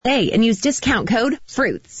Hey, and use discount code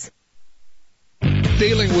FRUITS.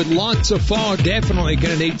 Dealing with lots of fog, definitely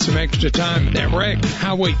going to need some extra time. That wreck,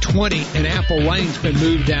 Highway 20 and Apple Lane's been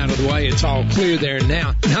moved out of the way. It's all clear there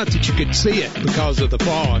now. Not that you could see it because of the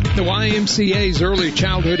fog. The YMCA's early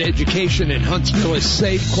childhood education in Huntsville is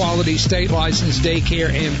safe, quality, state licensed daycare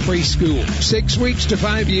and preschool. 6 weeks to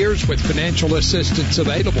 5 years with financial assistance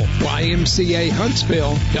available.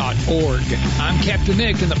 YMCAHuntsville.org. I'm Captain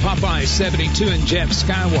Nick in the Popeye 72 and Jeff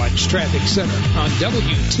Skywatch Traffic Center on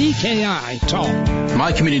WTKI Talk.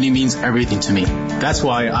 My community means everything to me. That's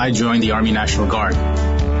why I joined the Army National Guard.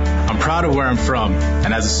 I'm proud of where I'm from,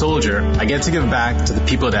 and as a soldier, I get to give back to the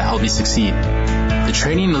people that helped me succeed. The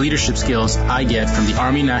training and leadership skills I get from the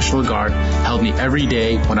Army National Guard help me every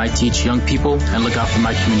day when I teach young people and look out for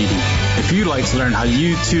my community. If you'd like to learn how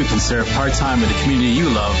you too can serve part-time with the community you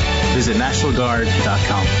love, visit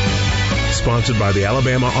NationalGuard.com. Sponsored by the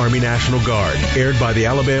Alabama Army National Guard. Aired by the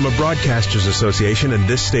Alabama Broadcasters Association and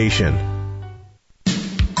this station.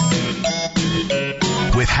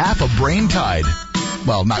 With half a brain tied.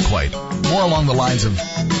 Well, not quite. More along the lines of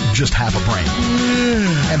just half a brain.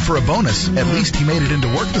 And for a bonus, at least he made it into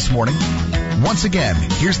work this morning. Once again,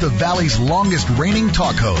 here's the Valley's longest reigning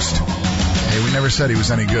talk host. Hey, we never said he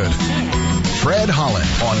was any good. Fred Holland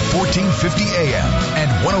on 1450 AM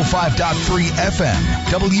and 105.3 FM,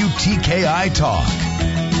 WTKI Talk.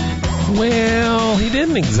 Well, he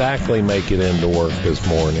didn't exactly make it into work this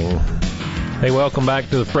morning. Hey, welcome back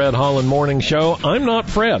to the Fred Holland Morning Show. I'm not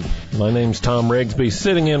Fred. My name's Tom Rigsby.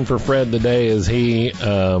 Sitting in for Fred today is he is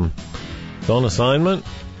on assignment.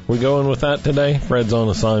 We going with that today? Fred's on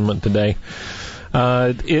assignment today.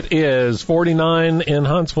 It is 49 in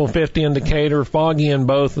Huntsville, 50 in Decatur, foggy in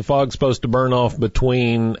both. The fog's supposed to burn off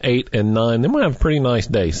between 8 and 9. They might have a pretty nice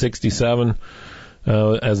day, 67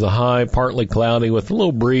 as a high, partly cloudy with a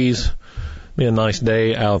little breeze. Be a nice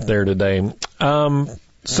day out there today.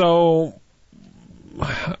 So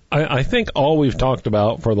I think all we've talked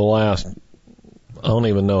about for the last, I don't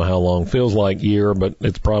even know how long, feels like year, but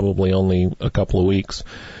it's probably only a couple of weeks,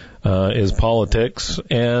 is politics.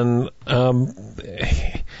 And so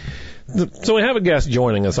we have a guest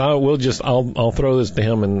joining us. I'll throw this to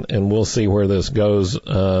him and we'll see where this goes.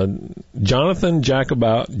 Jonathan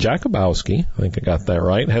Jakubowski, I think I got that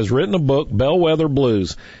right, has written a book, Bellwether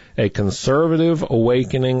Blues, A Conservative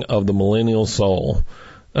Awakening of the Millennial Soul.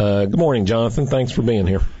 Good morning, Jonathan. Thanks for being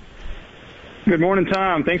here. Good morning,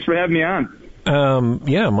 Tom. Thanks for having me on.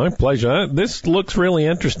 Yeah, my pleasure. This looks really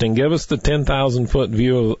interesting. Give us the 10,000-foot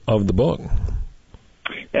view of the book.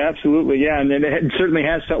 Absolutely, yeah. And it certainly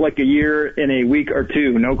has felt like a year in a week or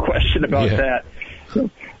two. No question about that.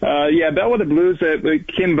 Bellwether Blues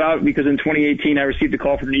came about because in 2018 I received a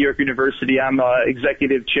call from New York University. I'm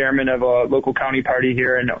executive chairman of a local county party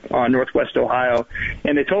here in Northwest Ohio.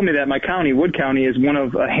 And they told me that my county, Wood County, is one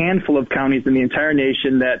of a handful of counties in the entire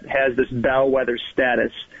nation that has this bellwether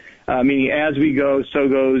status. Meaning as we go, so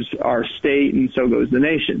goes our state and so goes the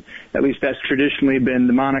nation. At least that's traditionally been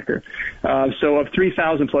the moniker. So of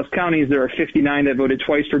 3,000 plus counties, there are 59 that voted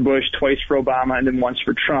twice for Bush, twice for Obama, and then once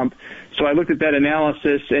for Trump. So I looked at that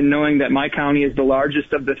analysis, and knowing that my county is the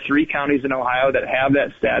largest of the 3 counties in Ohio that have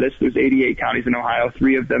that status, there's 88 counties in Ohio,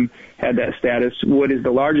 3 of them had that status. Wood is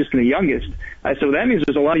the largest and the youngest. So that means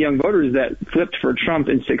there's a lot of young voters that flipped for Trump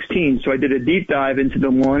in 2016. So I did a deep dive into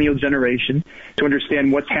the millennial generation to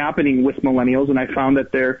understand what's happening with millennials, and I found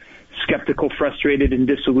that they're skeptical, frustrated, and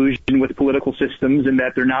disillusioned with political systems, and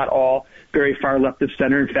that they're not all very far left of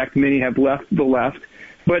center. In fact, many have left the left.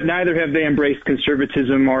 But neither have they embraced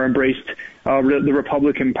conservatism or embraced the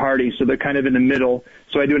Republican Party, so they're kind of in the middle.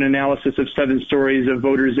 So I do an analysis of 7 stories of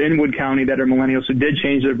voters in Wood County that are millennials who did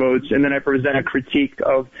change their votes, and then I present a critique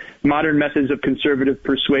of modern methods of conservative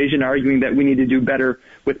persuasion, arguing that we need to do better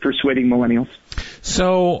with persuading millennials.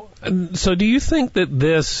 So do you think that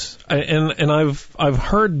this, and I've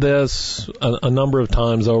heard this a number of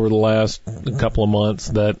times over the last couple of months,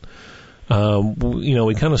 that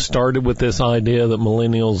we kind of started with this idea that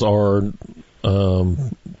millennials are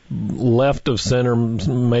left of center,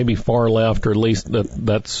 maybe far left, or at least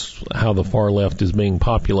that's how the far left is being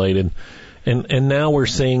populated. And now we're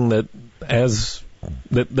seeing that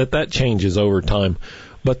that changes over time,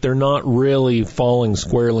 but they're not really falling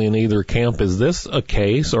squarely in either camp. Is this a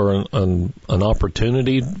case or an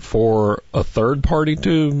opportunity for a third party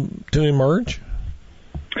to emerge?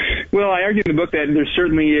 Well, I argue in the book that there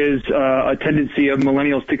certainly is a tendency of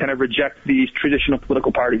millennials to kind of reject these traditional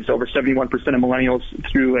political parties. Over 71% of millennials,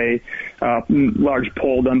 through a large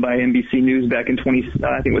poll done by NBC News back in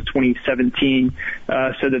 2017,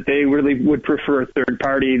 said that they really would prefer a third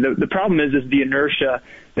party. The problem is the inertia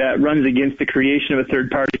that runs against the creation of a third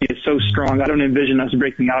party is so strong. I don't envision us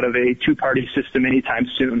breaking out of a two-party system anytime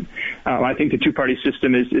soon. I think the two-party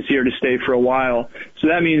system is here to stay for a while. So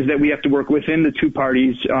that means that we have to work within the two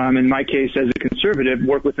parties, in my case as a conservative,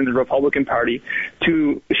 work within the Republican Party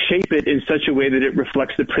to shape it in such a way that it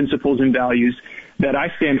reflects the principles and values that I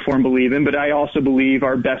stand for and believe in, but I also believe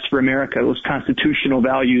are best for America, those constitutional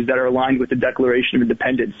values that are aligned with the Declaration of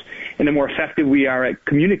Independence. And the more effective we are at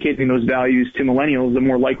communicating those values to millennials, the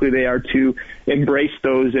more likely they are to embrace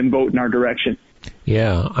those and vote in our direction.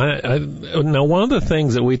 Yeah. Now, one of the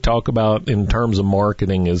things that we talk about in terms of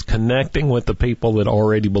marketing is connecting with the people that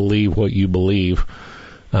already believe what you believe,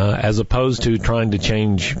 as opposed to trying to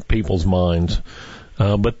change people's minds.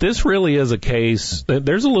 But this really is a case,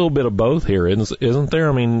 there's a little bit of both here, isn't there?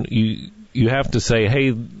 I mean, you have to say, hey,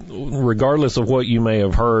 regardless of what you may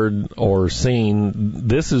have heard or seen,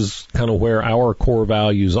 this is kind of where our core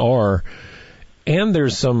values are. And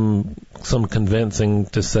there's some convincing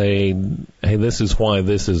to say, hey, this is why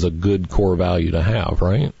this is a good core value to have,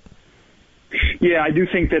 right? Yeah, I do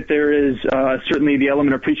think that there is certainly the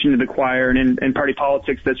element of preaching to the choir, and in party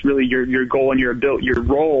politics, that's really your goal and your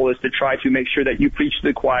role is to try to make sure that you preach to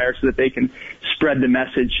the choir so that they can spread the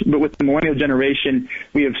message. But with the millennial generation,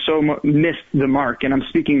 we have so missed the mark, and I'm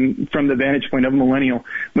speaking from the vantage point of a millennial.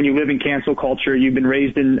 When you live in cancel culture, you've been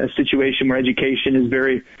raised in a situation where education is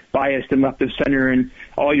very biased and left of center, and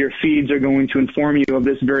all your feeds are going to inform you of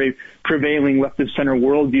this very prevailing left of center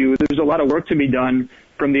worldview. There's a lot of work to be done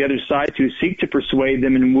from the other side to seek to persuade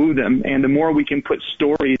them and woo them. And the more we can put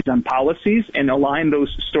stories on policies and align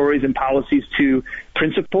those stories and policies to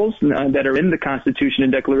principles that are in the Constitution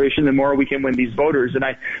and Declaration, the more we can win these voters. And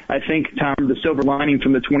I think, Tom, the silver lining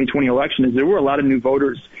from the 2020 election is there were a lot of new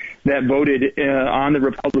voters that voted on the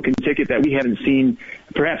Republican ticket that we haven't seen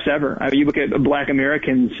perhaps ever. I mean, you look at Black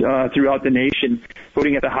Americans throughout the nation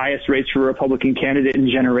voting at the highest rates for a Republican candidate in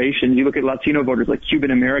generations. You look at Latino voters like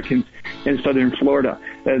Cuban Americans in southern Florida.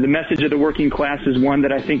 The message of the working class is one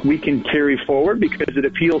that I think we can carry forward because it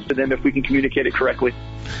appeals to them if we can communicate it correctly.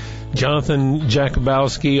 Jonathan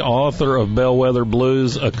Jakubowski, author of Bellwether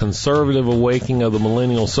Blues, A Conservative Awakening of the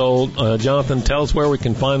Millennial Soul. Jonathan, tell us where we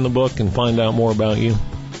can find the book and find out more about you.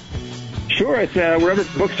 Sure, it's wherever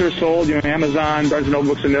books are sold, Amazon, Barnes &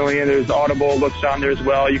 Noble Books A Million. There's Audible books on there as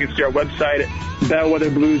well. You can see our website at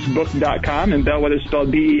bellwetherbluesbook.com, and Bellwether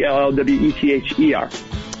spelled Bellwether.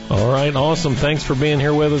 All right, awesome. Thanks for being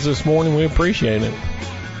here with us this morning. We appreciate it.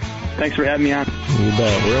 Thanks for having me on. You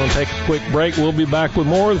bet. We're going to take a quick break. We'll be back with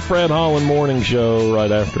more of the Fred Holland Morning Show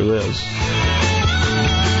right after this.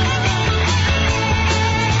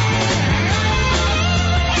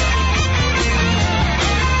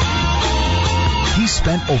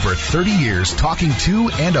 Spent over 30 years talking to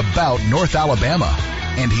and about North Alabama,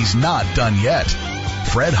 and he's not done yet.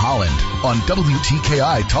 Fred Holland on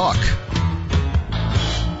WTKI Talk.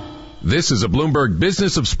 This is a Bloomberg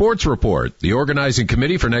Business of Sports report. The organizing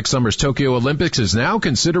committee for next summer's Tokyo Olympics is now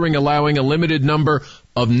considering allowing a limited number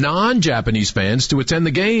of non-Japanese fans to attend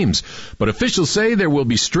the games. But officials say there will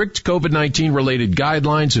be strict COVID-19 related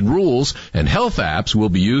guidelines and rules, and health apps will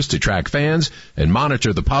be used to track fans and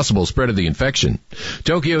monitor the possible spread of the infection.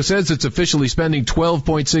 Tokyo says it's officially spending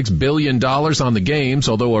 $12.6 billion on the games,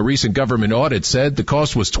 although a recent government audit said the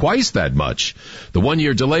cost was twice that much. The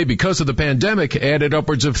one-year delay because of the pandemic added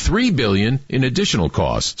upwards of $3 billion in additional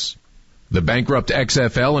costs. The bankrupt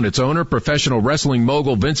XFL and its owner, professional wrestling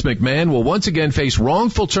mogul Vince McMahon, will once again face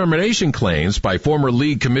wrongful termination claims by former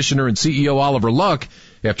league commissioner and CEO Oliver Luck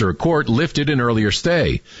after a court lifted an earlier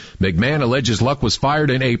stay. McMahon alleges Luck was fired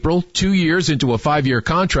in April, 2 years into a 5-year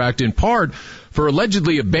contract, in part for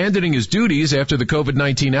allegedly abandoning his duties after the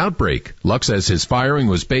COVID-19 outbreak. Luck says his firing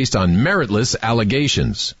was based on meritless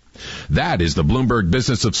allegations. That is the Bloomberg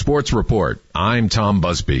Business of Sports report. I'm Tom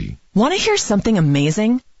Busby. Want to hear something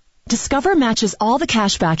amazing? Discover matches all the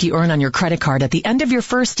cash back you earn on your credit card at the end of your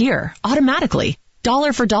first year, automatically,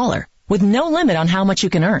 dollar for dollar, with no limit on how much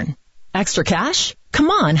you can earn. Extra cash?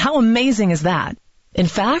 Come on, how amazing is that? In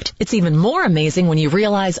fact, it's even more amazing when you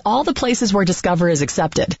realize all the places where Discover is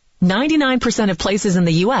accepted. 99% of places in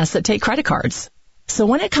the U.S. that take credit cards. So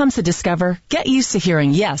when it comes to Discover, get used to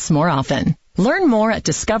hearing yes more often. Learn more at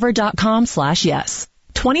discover.com/yes.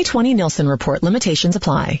 2020 Nielsen Report. Limitations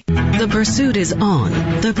apply. The pursuit is on.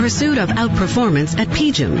 The pursuit of outperformance at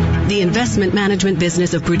PGIM, the investment management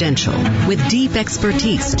business of Prudential, with deep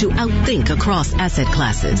expertise to outthink across asset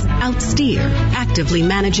classes, outsteer, actively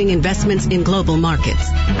managing investments in global markets,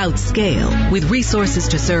 outscale, with resources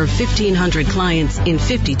to serve 1,500 clients in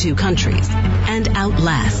 52 countries, and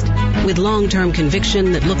outlast. with long-term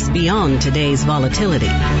conviction that looks beyond today's volatility.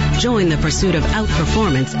 Join the pursuit of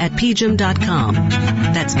outperformance at PGIM.com.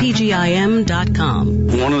 That's PGIM.com.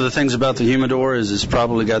 One of the things about the humidor is it's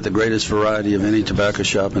probably got the greatest variety of any tobacco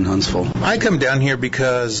shop in Huntsville. I come down here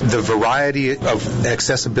because the variety of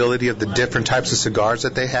accessibility of the different types of cigars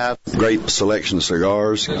that they have. Great selection of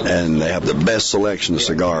cigars, and they have the best selection of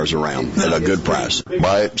cigars around at a good price.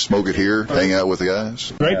 Buy it, smoke it here, hang out with the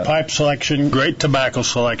guys. Great pipe selection, great tobacco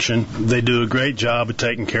selection. They do a great job of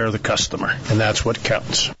taking care of the customer, and that's what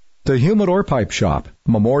counts. The Humidor Pipe Shop,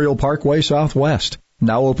 Memorial Parkway Southwest.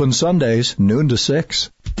 Now open Sundays, noon to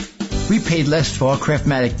 6. We paid less for our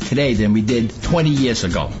Craftmatic today than we did 20 years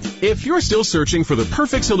ago. If you're still searching for the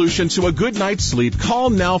perfect solution to a good night's sleep, call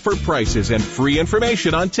now for prices and free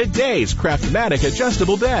information on today's Craftmatic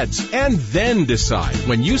adjustable beds. And then decide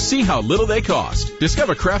when you see how little they cost.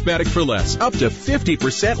 Discover Craftmatic for less, up to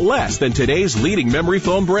 50% less than today's leading memory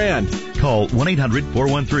foam brand. Call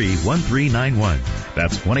 1-800-413-1391.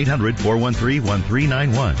 That's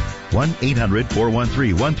 1-800-413-1391.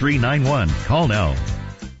 1-800-413-1391. Call now.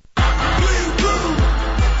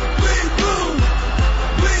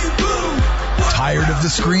 Tired of the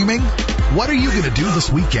screaming? What are you going to do this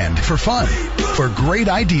weekend for fun? For great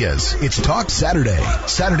ideas, it's Talk Saturday.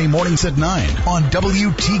 Saturday mornings at 9 on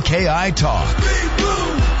WTKI Talk.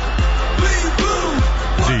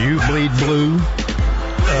 Do you bleed blue?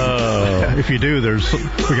 If you do,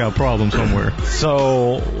 we got a problem somewhere.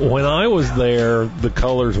 So when I was there, the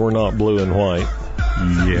colors were not blue and white.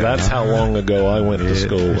 Yeah. That's how long ago I went to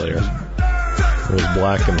school there. It was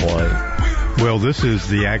black and white. Well, this is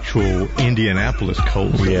the actual Indianapolis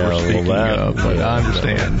Colts that we're speaking of, but I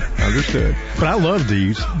understand. Understood. But I love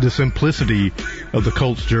the simplicity of the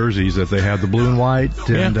Colts jerseys that they have, the blue and white,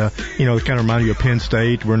 and, they kind of remind you of Penn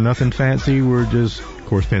State. We're nothing fancy. We're just, of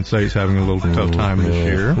course, Penn State's having a little tough time this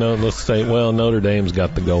year. No, let's say, Notre Dame's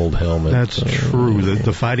got the gold helmet. That's true.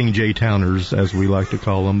 The Fighting J-Towners, as we like to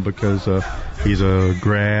call them, because he's a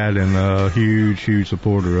grad and a huge, huge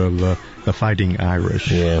supporter of the Fighting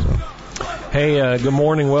Irish. Yeah. So. Hey, good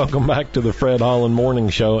morning. Welcome back to the Fred Holland Morning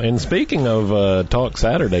Show. And speaking of Talk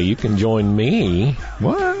Saturday, you can join me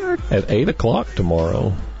at 8 o'clock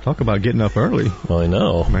tomorrow. Talk about getting up early. I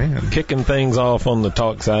know. Man. Kicking things off on the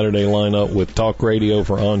Talk Saturday lineup with Talk Radio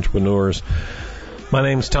for Entrepreneurs. My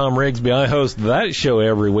name's Tom Rigsby. I host that show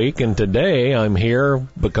every week, and today I'm here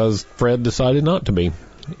because Fred decided not to be.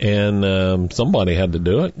 And somebody had to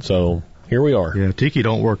do it, so here we are. Yeah, Tiki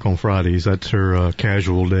don't work on Fridays. That's her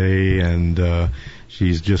casual day, and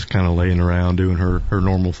she's just kind of laying around doing her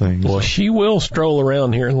normal things. Well, she will stroll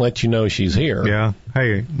around here and let you know she's here. Yeah.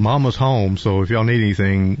 Hey, Mama's home, so if y'all need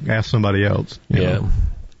anything, ask somebody else. You know.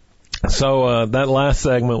 So that last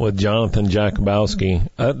segment with Jonathan Jakubowski,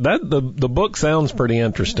 the book sounds pretty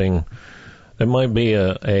interesting. It might be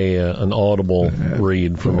an audible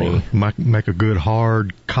read for me. Might make a good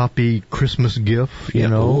hard copy Christmas gift, you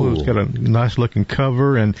know. Ooh. It's got a nice looking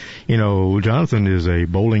cover, and, Jonathan is a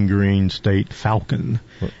Bowling Green State Falcon,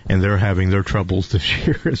 and they're having their troubles this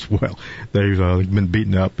year as well. They've been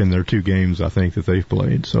beaten up in their 2 games, I think, that they've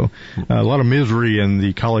played. So a lot of misery in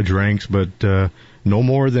the college ranks, but no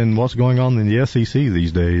more than what's going on in the SEC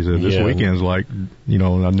these days. This weekend's like,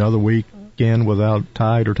 another week without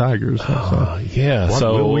Tide or Tigers.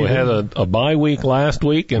 So we had a bye week last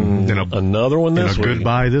week and another one this week. And a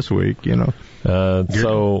goodbye this week,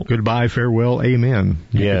 So goodbye, farewell, amen,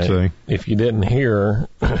 you could say. If you didn't hear,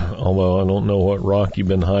 although I don't know what rock you've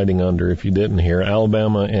been hiding under, if you didn't hear,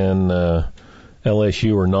 Alabama and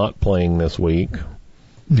LSU are not playing this week.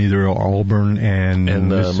 Neither are Auburn and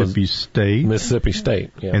Mississippi State. Mississippi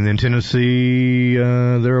State, yeah. And then Tennessee,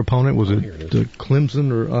 their opponent, was it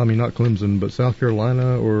Clemson, not Clemson, but South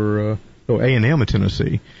Carolina or A&M and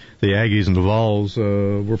Tennessee. The Aggies and the Vols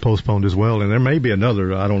were postponed as well. And there may be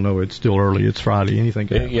another. I don't know. It's still early. It's Friday. Anything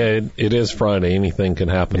can happen. Yeah, it is Friday. Anything can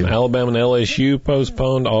happen. Yeah. Alabama and LSU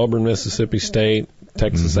postponed. Auburn, Mississippi State,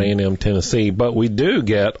 Texas A&M, Tennessee. But we do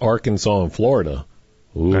get Arkansas and Florida.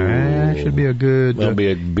 Ooh. That should be a good... That'll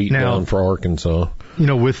be a beatdown for Arkansas.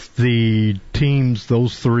 With the teams,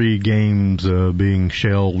 those 3 games being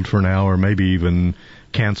shelved for now, or maybe even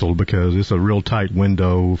canceled because it's a real tight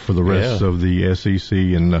window for the rest of the SEC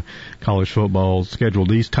and college football schedule.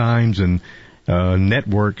 These times and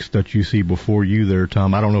networks that you see before you there,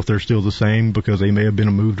 Tom, I don't know if they're still the same because they may have been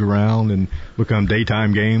moved around and become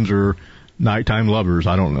daytime games or nighttime lovers.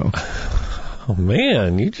 I don't know. Oh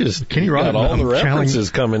man, you got all the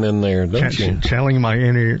references coming in there, don't you? Channeling my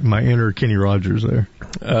inner Kenny Rogers there.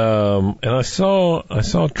 And I saw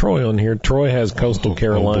Troy on here. Troy has Coastal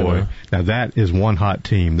Carolina. Oh boy. Now that is one hot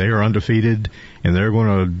team. They are undefeated, and they're going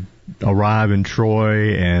to arrive in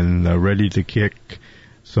Troy and ready to kick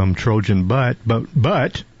some Trojan butt.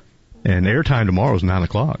 But and airtime tomorrow is 9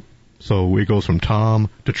 o'clock, so it goes from Tom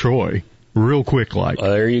to Troy real quick. Like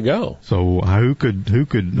there you go. So who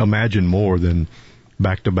could imagine more than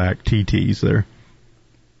back-to-back TTs there?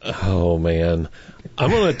 Oh man, I'm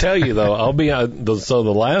going to tell you though. So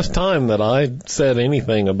the last time that I said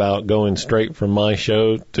anything about going straight from my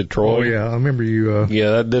show to Troy. Oh yeah, I remember you.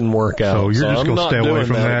 Yeah, that didn't work out. So you're just going to stay away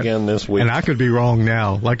from that again this week. And I could be wrong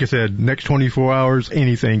now. Like I said, next 24 hours,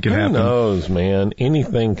 anything can happen. Who knows, man?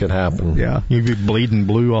 Anything could happen. Yeah, you'd be bleeding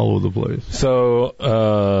blue all over the place. So.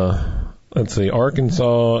 Let's see,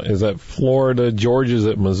 Arkansas is at Florida, Georgia's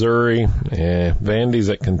at Missouri, Vandy's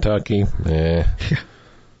at Kentucky,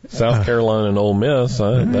 South Carolina and Ole Miss.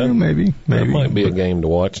 Maybe. That might be a game to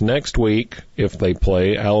watch. Next week, if they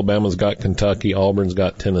play, Alabama's got Kentucky, Auburn's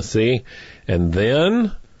got Tennessee, and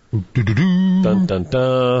then, dun, dun,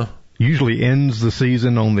 dun. Usually ends the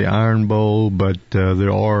season on the Iron Bowl, but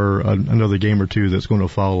there are another game or two that's going to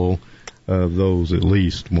follow those, at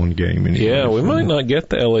least one game. Anyway. Yeah, we might not get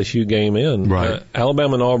the LSU game in. Right.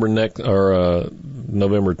 Alabama and Auburn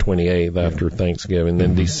November 28th after Thanksgiving.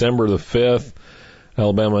 Then December the 5th,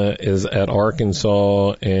 Alabama is at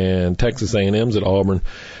Arkansas and Texas A&M's at Auburn.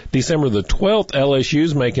 December the 12th,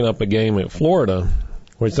 LSU's making up a game at Florida,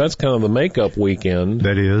 which that's kind of the makeup weekend.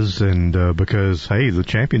 That is, and because, hey, the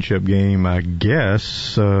championship game, I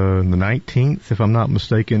guess, the 19th, if I'm not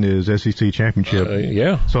mistaken, is SEC championship.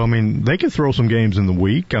 Yeah. So, I mean, they could throw some games in the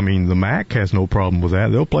week. I mean, the MAC has no problem with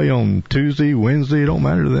that. They'll play on Tuesday, Wednesday, it don't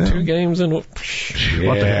matter to them. 2 games in What the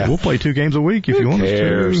heck? We'll play 2 games a week if you want us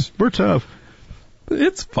to. We're tough.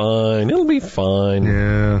 It's fine. It'll be fine.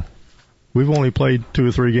 Yeah. We've only played 2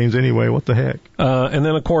 or 3 games anyway. What the heck? And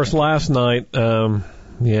then, of course, last night,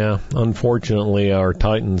 unfortunately, our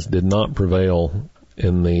Titans did not prevail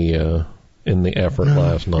in the effort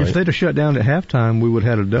last night. If they'd have shut down at halftime, we would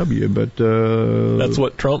have had a W. But that's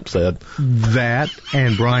what Trump said. That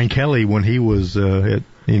and Brian Kelly when he was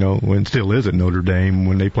when still is at Notre Dame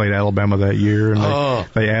when they played Alabama that year, and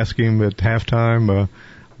they asked him at halftime,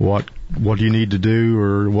 what do you need to do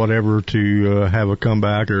or whatever to have a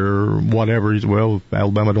comeback or whatever. He's, well,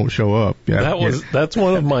 Alabama don't show up. Yeah, that's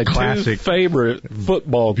one of my classic, 2 favorite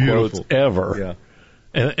football quotes ever. Yeah.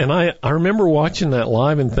 And I remember watching that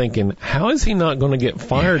live and thinking, how is he not going to get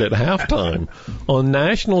fired at halftime on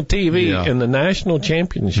national TV in the national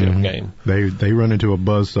championship game? They run into a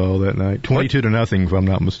buzzsaw that night, 22-0, if I'm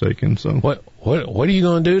not mistaken. So what are you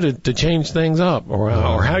going to do to change things up, or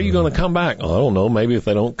how are you going to come back? I don't know. Maybe if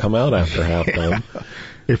they don't come out after halftime.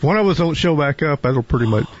 If one of us don't show back up, that'll pretty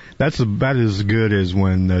much. That's about as good as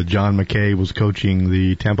when John McKay was coaching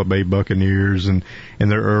the Tampa Bay Buccaneers and in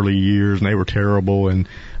their early years, and they were terrible. And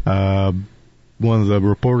one of the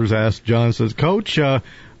reporters asked John, says, "Coach,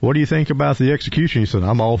 what do you think about the execution?" He said,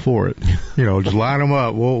 "I'm all for it. Just line them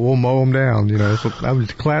up. We'll mow them down." So I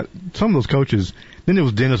was some of those coaches. Then there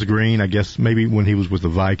was Dennis Green, I guess maybe when he was with the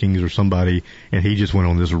Vikings or somebody, and he just went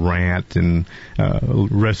on this rant and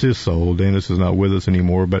rest his soul. Dennis is not with us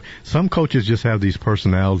anymore. But some coaches just have these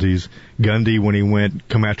personalities. Gundy, when he went,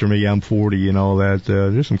 "Come after me, I'm 40," and all that.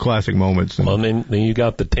 There's some classic moments. Well, then you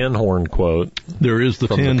got the tin horn quote. There is the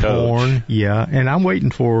tin horn, yeah. And I'm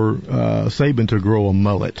waiting for Saban to grow a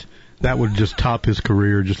mullet. That would just top his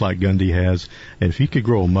career, just like Gundy has. And if he could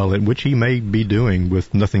grow a mullet, which he may be doing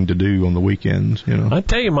with nothing to do on the weekends, I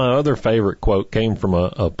tell you, my other favorite quote came from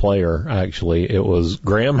a player, actually. It was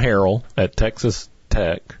Graham Harrell at Texas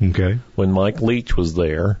Tech. Okay. When Mike Leach was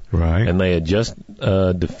there. Right. And they had just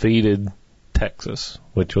defeated Texas,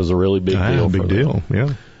 which was a really big deal. Big deal,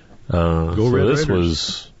 yeah. So this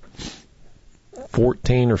was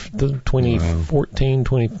 14 or 20, 14,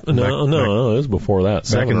 20. No, it was before that.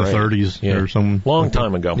 Back in the 30s or something. Long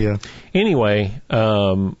time ago. Yeah. Anyway,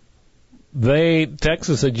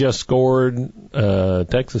 Texas had just scored.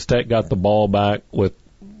 Texas Tech got the ball back with,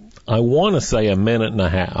 I want to say, a minute and a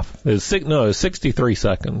half. It was 63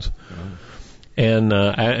 seconds.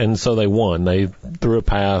 And so they won. They threw a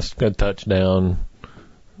pass, got a touchdown,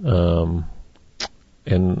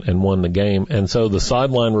 and won the game. And so the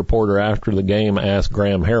sideline reporter after the game asked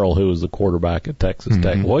Graham Harrell, who was the quarterback at Texas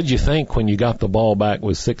Tech, "What did you think when you got the ball back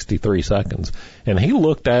with 63 seconds?" And he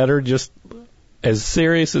looked at her just as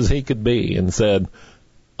serious as he could be and said,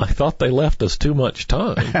 "I thought they left us too much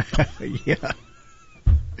time."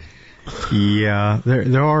 Yeah,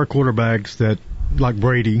 there are quarterbacks that, like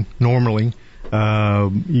Brady, normally,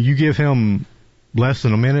 you give him less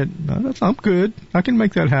than a minute, I'm good. I can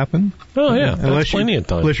make that happen. Oh, yeah, that's plenty of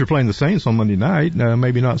time. Unless you're playing the Saints on Monday night,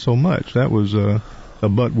 maybe not so much. That was a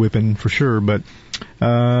butt whipping for sure. But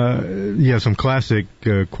some classic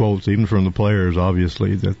quotes, even from the players,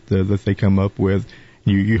 obviously, that they come up with.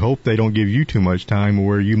 You hope they don't give you too much time,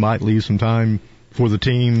 where you might leave some time for the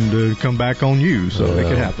team to come back on you. So it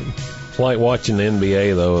could happen. It's like watching the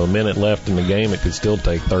NBA, though. A minute left in the game, it could still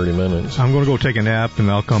take 30 minutes. I'm going to go take a nap, and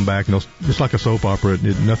I'll come back, and it's like a soap opera.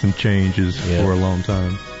 Nothing changes for a long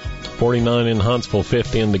time. 49 in Huntsville,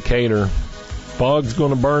 50 in Decatur. Fog's going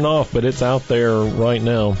to burn off, but it's out there right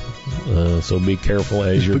now. So be careful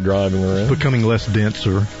as you're driving around. It's becoming less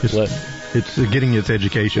denser. It's getting its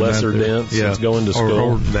education. Lesser dense. Yeah. It's going to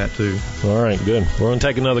school. Or that too. All right, good. We're going to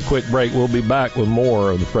take another quick break. We'll be back with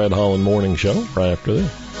more of the Fred Holland Morning Show right after this.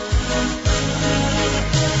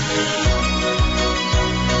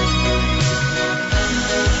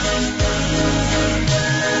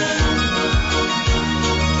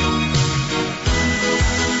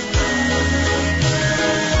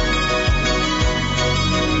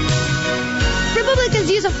 Republicans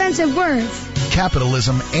use offensive words.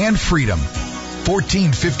 Capitalism and freedom.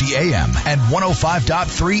 1450 AM and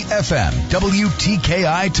 105.3 FM.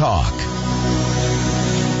 WTKI Talk.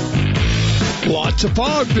 Lots of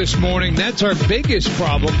fog this morning. That's our biggest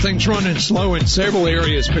problem. Things running slow in several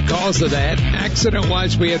areas because of that.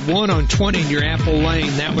 Accident-wise, we had one on 20 near Apple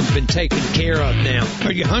Lane. That one's been taken care of now.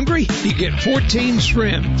 Are you hungry? You get 14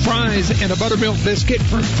 shrimp, fries, and a buttermilk biscuit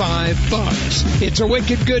for $5. It's a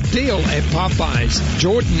wicked good deal at Popeyes,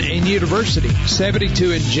 Jordan and University,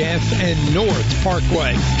 72 in Jeff and North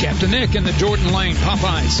Parkway. Captain Nick in the Jordan Lane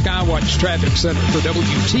Popeyes Skywatch Traffic Center for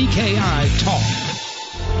WTKI Talk.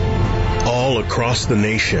 All across the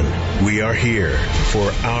nation, we are here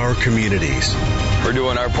for our communities. We're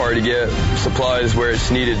doing our part to get supplies where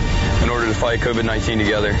it's needed in order to fight COVID-19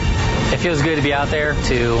 together. It feels good to be out there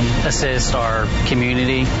to assist our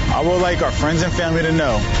community. I would like our friends and family to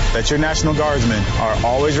know that your National Guardsmen are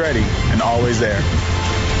always ready and always there.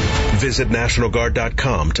 Visit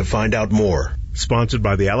NationalGuard.com to find out more. Sponsored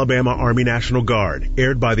by the Alabama Army National Guard.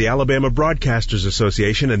 Aired by the Alabama Broadcasters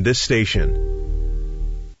Association and this station.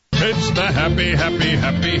 It's the happy hour.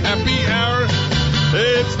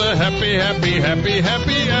 It's the happy hour.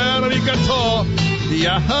 Arigato.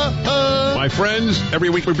 Yeah. My friends,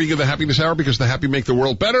 every week we begin the happiness hour because the happy make the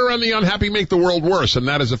world better and the unhappy make the world worse. And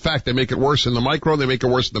that is a fact. They make it worse in the micro. They make it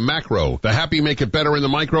worse in the macro. The happy make it better in the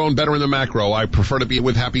micro and better in the macro. I prefer to be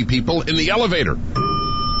with happy people in the elevator.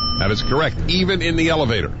 That is correct, even in the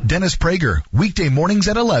elevator. Dennis Prager, weekday mornings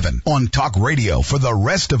at 11 on Talk Radio for the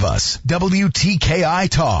rest of us. WTKI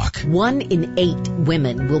Talk. 1 in 8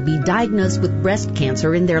 women will be diagnosed with breast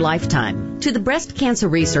cancer in their lifetime. To the Breast Cancer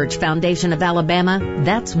Research Foundation of Alabama,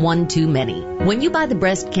 that's one too many. When you buy the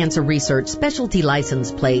Breast Cancer Research Specialty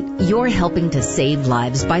License Plate, you're helping to save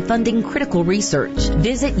lives by funding critical research.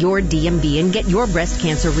 Visit your DMV and get your breast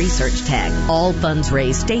cancer research tag. All funds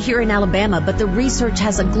raised stay here in Alabama, but the research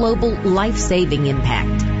has a global life-saving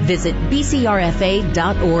impact. Visit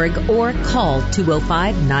bcrfa.org or call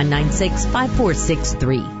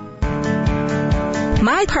 205-996-5463.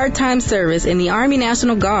 My part-time service in the Army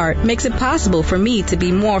National Guard makes it possible for me to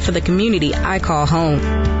be more for the community I call home.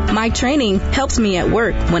 My training helps me at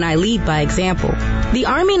work when I lead by example. The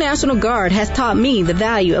Army National Guard has taught me the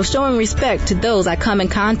value of showing respect to those I come in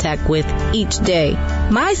contact with each day.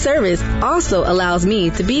 My service also allows me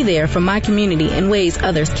to be there for my community in ways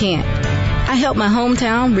others can't. I help my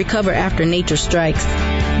hometown recover after nature strikes.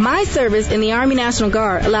 My service in the Army National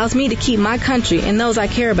Guard allows me to keep my country and those I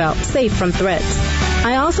care about safe from threats.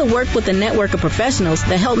 I also work with a network of professionals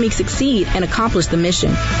that help me succeed and accomplish the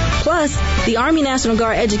mission. Plus, the Army National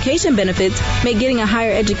Guard education benefits make getting a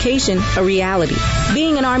higher education a reality.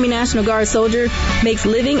 Being an Army National Guard soldier makes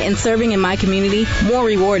living and serving in my community more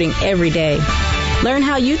rewarding every day. Learn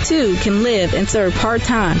how you too can live and serve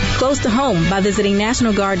part-time close to home by visiting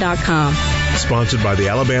NationalGuard.com. Sponsored by the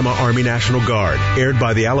Alabama Army National Guard. Aired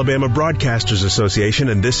by the Alabama Broadcasters Association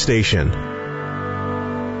and this station.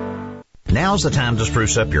 Now's the time to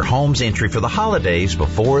spruce up your home's entry for the holidays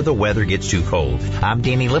before the weather gets too cold. I'm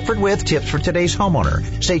Danny Lifford with tips for today's homeowner.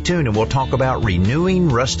 Stay tuned and we'll talk about renewing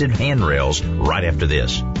rusted handrails right after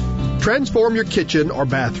this. Transform your kitchen or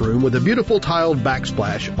bathroom with a beautiful tiled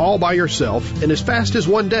backsplash all by yourself in as fast as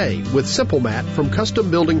one day with Simple Mat from Custom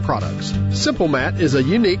Building Products. Simple Mat is a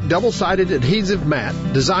unique double-sided adhesive mat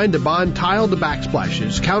designed to bond tile to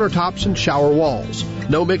backsplashes, countertops, and shower walls.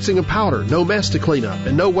 No mixing of powder, no mess to clean up,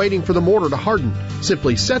 and no waiting for the mortar to harden.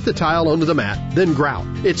 Simply set the tile onto the mat, then grout.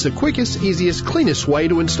 It's the quickest, easiest, cleanest way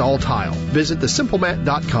to install tile. Visit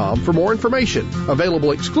thesimplemat.com for more information.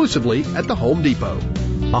 Available exclusively at the Home Depot.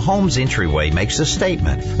 A home's entryway makes a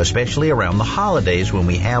statement, especially around the holidays when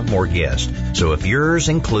we have more guests. So if yours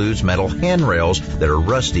includes metal handrails that are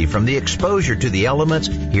rusty from the exposure to the elements,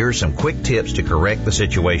 here are some quick tips to correct the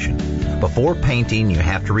situation. Before painting, you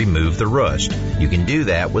have to remove the rust. You can do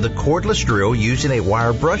that with a cordless drill using a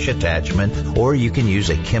wire brush attachment, or you can use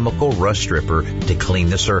a chemical rust stripper to clean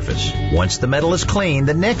the surface. Once the metal is clean,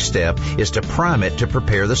 the next step is to prime it to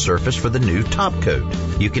prepare the surface for the new top coat.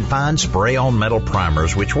 You can find spray-on metal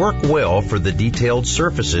primers which work well for the detailed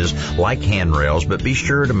surfaces like handrails, but be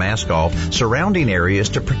sure to mask off surrounding areas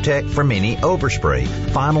to protect from any overspray.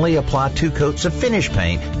 Finally, apply 2 coats of finish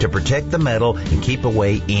paint to protect the metal and keep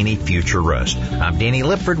away any future rust. I'm Danny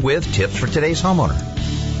Lipford with Tips for Today's Homeowner.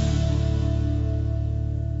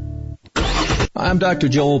 I'm Dr.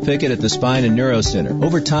 Joel Pickett at the Spine and Neuro Center.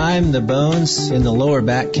 Over time, the bones in the lower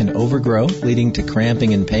back can overgrow, leading to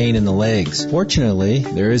cramping and pain in the legs. Fortunately,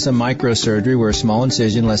 there is a microsurgery where a small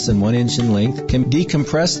incision less than 1 inch in length can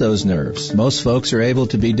decompress those nerves. Most folks are able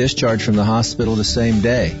to be discharged from the hospital the same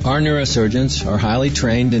day. Our neurosurgeons are highly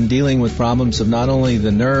trained in dealing with problems of not only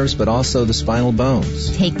the nerves, but also the spinal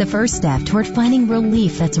bones. Take the first step toward finding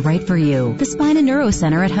relief that's right for you. The Spine and Neuro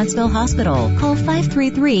Center at Huntsville Hospital. Call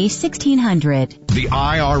 533-1600. The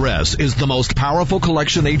IRS is the most powerful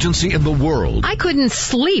collection agency in the world. I couldn't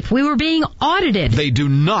sleep. We were being audited. They do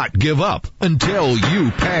not give up until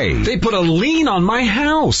you pay. They put a lien on my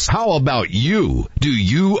house. How about you? Do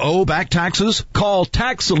you owe back taxes? Call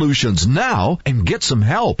Tax Solutions now and get some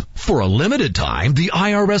help. For a limited time, the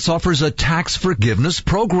IRS offers a tax forgiveness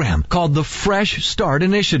program called the Fresh Start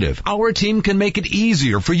Initiative. Our team can make it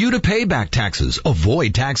easier for you to pay back taxes,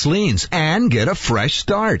 avoid tax liens, and get a fresh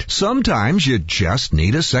start. Sometimes you just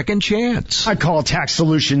need a second chance. I call Tax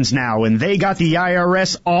Solutions now, and they got the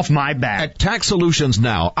IRS off my back. At Tax Solutions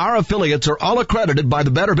Now, our affiliates are all accredited by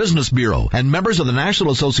the Better Business Bureau and members of the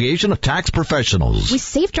National Association of Tax Professionals. We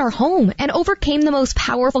saved our home and overcame the most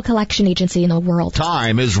powerful collection agency in the world.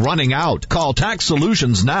 Time is running out. Call Tax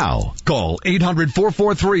Solutions now. Call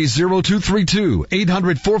 800-443-0232.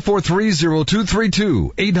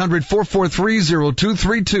 800-443-0232.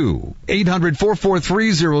 800-443-0232.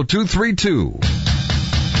 800-443-0232.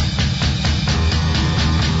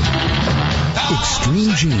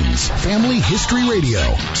 Extreme Genes, Family History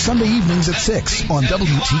Radio, Sunday evenings at 6 on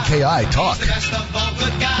WTKI Talk. In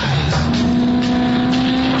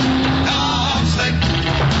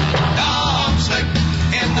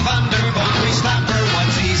the Thunderbolt, we slapper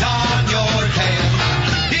once he's on your tail.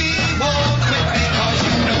 He won't quit because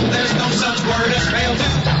you know there's no such word as fail to.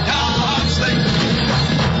 Dog Slick.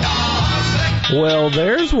 Well,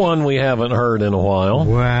 there's one we haven't heard in a while.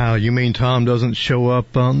 Wow, you mean Tom doesn't show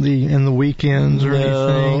up on in the weekends or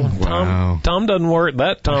anything? Wow. Tom doesn't work.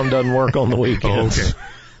 That Tom doesn't work on the weekends. Okay.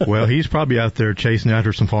 Well, he's probably out there chasing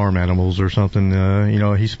after some farm animals or something.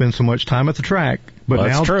 He spends so much time at the track. But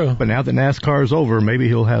that's true. But now that NASCAR is over, maybe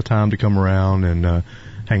he'll have time to come around and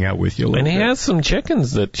hang out with you a little bit. And he has some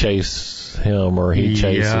chickens that chase him, or he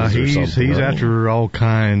chases or something. He's after all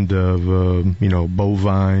kind of,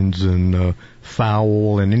 bovines and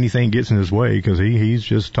fowl and anything gets in his way because he's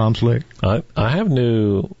just Tom Slick. I have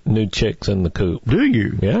new chicks in the coop. Do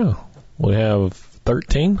you? Yeah. We have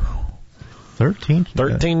 13. 13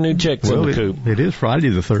 new chicks in the coop. It is Friday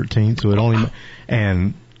the 13th, so it only...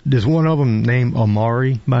 And does one of them name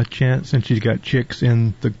Amari by chance, since she's got chicks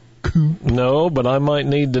in the coop? No, but I might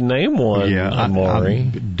need to name one Amari.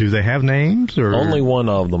 Do they have names? Or only one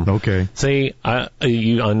of them. Okay. See, I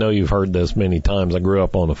know you've heard this many times. I grew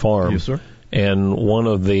up on a farm. Yes, sir. And one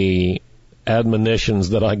of the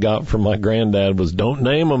admonitions that I got from my granddad was, don't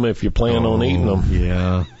name them if you plan on eating them.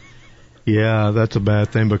 Yeah. Yeah, that's a bad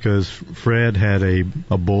thing because Fred had a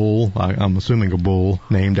bull, I'm assuming a bull,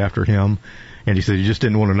 named after him. And he said he just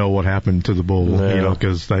didn't want to know what happened to the bull,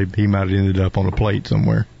 because he might have ended up on a plate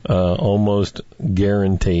somewhere. Almost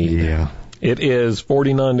guaranteed. Yeah. It is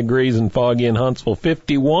 49 degrees and foggy in Huntsville,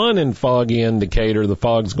 51 and foggy in Decatur. The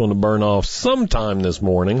fog's going to burn off sometime this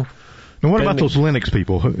morning. Now, what about those Linux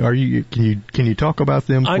people? Can you talk about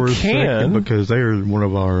them for a second? Because they are one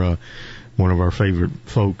of our favorite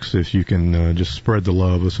folks. If you can just spread the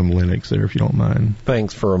love of some Linux there, if you don't mind.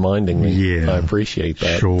 Thanks for reminding me. Yeah, I appreciate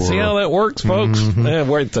that. Sure. See how that works, folks?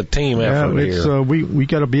 Mm-hmm. It's a team effort here. We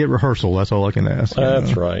got to be at rehearsal. That's all I can ask.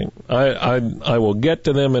 That's right. I will get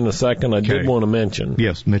to them in a second. I did want to mention.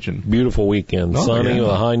 Yes, mention. Beautiful weekend. Sunny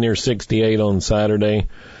with a high near 68 on Saturday.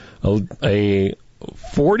 A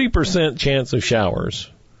 40% chance of showers.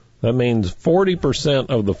 That means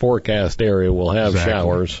 40% of the forecast area will have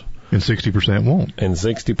showers. And 60% won't.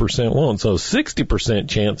 So 60%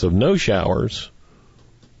 chance of no showers.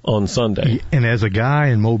 on Sunday. And as a guy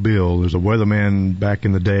in Mobile, there's a weatherman back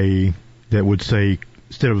in the day that would say,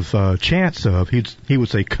 instead of chance of, he would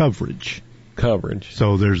say coverage. Coverage.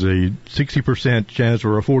 So there's a 60% chance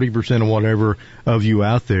or a 40% or whatever of you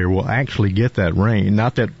out there will actually get that rain.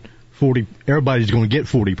 Not that everybody's going to get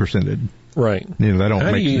 40%. Right. You know, they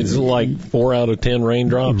don't make it's like 4 out of 10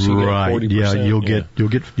 raindrops. You right. Get 40%. Yeah, you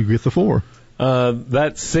get the 4.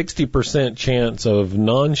 That 60% chance of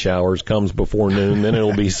non-showers comes before noon. Then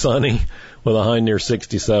it'll be sunny with a high near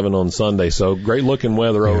 67 on Sunday. So great looking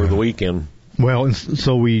weather over the weekend. Well, and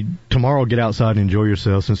so tomorrow get outside and enjoy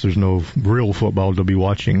yourself, since there's no real football to be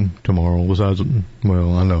watching tomorrow. Besides,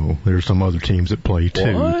 well, I know there's some other teams that play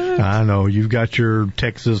too. What? I know you've got your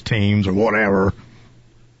Texas teams or whatever.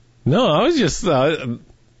 No, I was just. I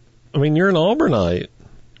mean, you're an Auburnite.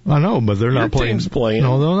 I know, but they're Your not playing. Team's playing.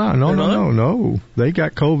 No, they're not. They're not? No. They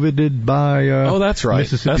got COVIDed by oh, that's right.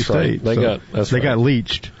 Mississippi State. Right. They got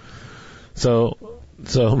leached. So.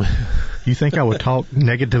 You think I would talk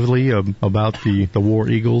negatively about the War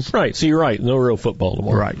Eagles? Right. So you're right. No real football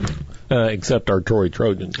tomorrow. Right. Except our Troy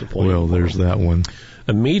Trojans are playing. Well, there's that one.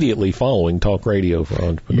 Immediately following Talk Radio for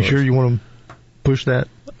Entrepreneurs. You sure you want to push that?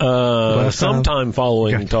 Sometime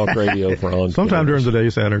following Talk Radio for Entrepreneurs. Sometime during the day,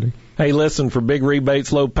 Saturday. Hey, listen, for big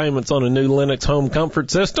rebates, low payments on a new Lennox home comfort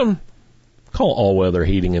system, call All Weather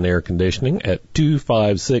Heating and Air Conditioning at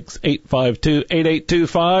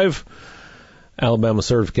 256-852-8825. Alabama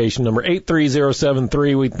certification number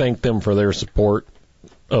 83073. We thank them for their support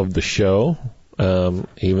of the show,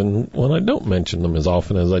 even when I don't mention them as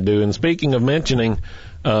often as I do. And speaking of mentioning,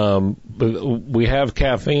 we have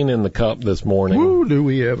caffeine in the cup this morning. Woo, do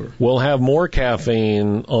we ever. We'll have more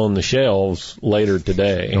caffeine on the shelves later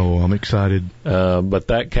today. Oh, I'm excited. But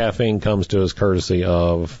that caffeine comes to us courtesy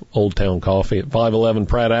of Old Town Coffee at 511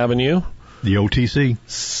 Pratt Avenue. The OTC.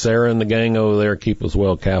 Sarah and the gang over there keep us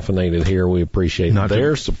well caffeinated here. We appreciate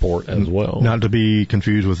their support as well. Not to be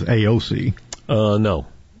confused with AOC. No.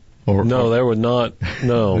 There would not.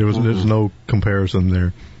 No. There's no comparison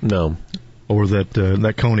there. No. Or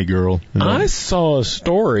that Coney girl. You know? I saw a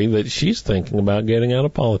story that she's thinking about getting out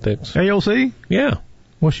of politics. AOC? Yeah.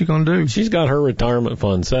 What's she going to do? She's got her retirement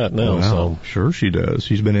fund set now. Wow. So sure she does.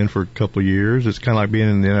 She's been in for a couple of years. It's kind of like being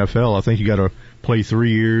in the NFL. I think you got to play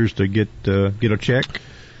 3 years to get a check.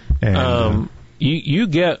 And, you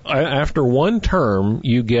get after one term,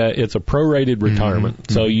 it's a prorated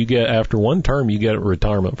retirement. So you get after one term, you get a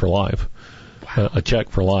retirement for life, a check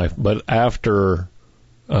for life. But after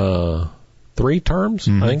 3 terms,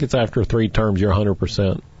 I think it's after 3 terms, you're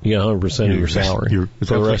 100%. You get 100% of your salary. Is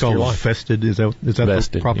that what's called vested? Is that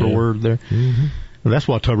vested, the proper word there? Mm-hmm. Well, that's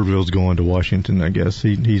why Tuberville's going to Washington, I guess.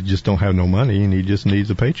 He just don't have no money, and he just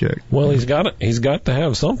needs a paycheck. Well, he's got to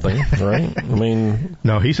have something, right? I mean,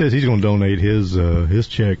 no, he says he's going to donate his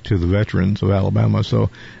check to the veterans of Alabama,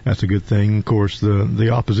 so that's a good thing. Of course,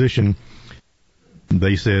 the opposition,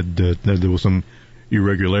 they said that there was some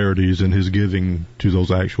irregularities in his giving to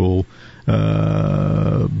those actual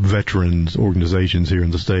veterans organizations here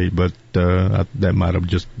in the state, but that might have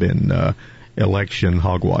just been election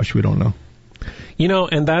hogwash. We don't know. You know,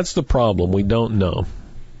 and that's the problem. We don't know.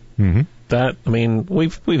 Mm-hmm.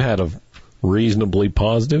 We've had a reasonably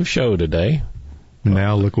positive show today.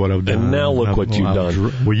 Now look what I've done. And now look what you've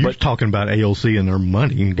done. Well, you're talking about AOC and their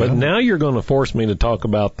money. But now you're going to force me to talk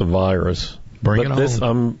about the virus. Bring it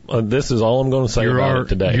on. This is all I'm going to say about it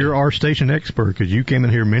today. You're our station expert because you came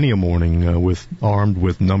in here many a morning armed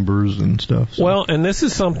with numbers and stuff. So. Well, and this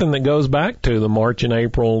is something that goes back to the March and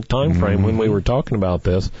April time frame when we were talking about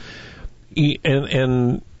this.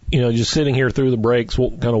 And just sitting here through the breaks,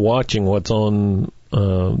 kind of watching what's on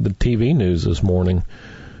the TV news this morning,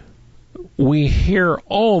 we hear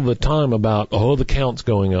all the time about, the count's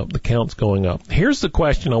going up, the count's going up. Here's the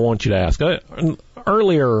question I want you to ask.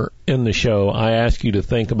 Earlier in the show, I asked you to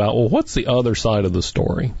think about, what's the other side of the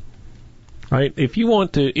story? Right? If you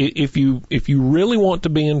really want to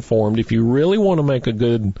be informed, if you really want to make a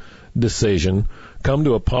good decision, come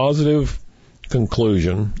to a positive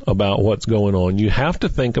conclusion about what's going on, you have to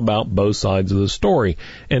think about both sides of the story.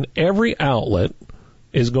 And every outlet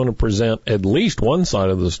is going to present at least one side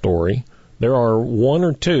of the story. There are 1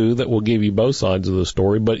 or 2 that will give you both sides of the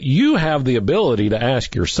story, but you have the ability to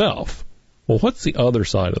ask yourself, what's the other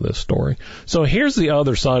side of this story? So here's the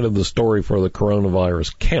other side of the story for the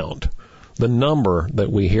coronavirus count. The number that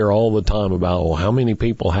we hear all the time about, how many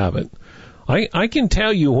people have it. I can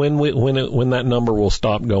tell you when that number will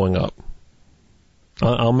stop going up.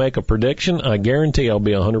 I'll make a prediction. I guarantee I'll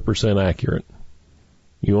be 100% accurate.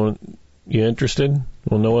 You interested? You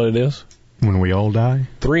want to know what it is? When we all die?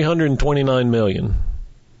 329 million.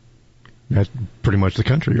 That's pretty much the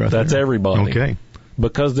country right there. That's everybody. Okay.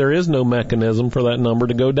 Because there is no mechanism for that number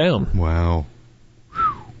to go down. Wow.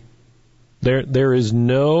 There is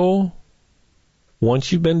no,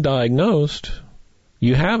 once you've been diagnosed,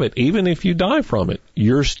 you have it. Even if you die from it,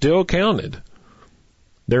 you're still counted.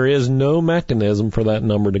 There is no mechanism for that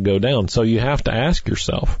number to go down. So you have to ask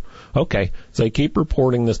yourself, okay, so they keep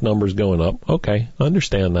reporting this number's going up. Okay,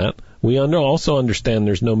 understand that. We also understand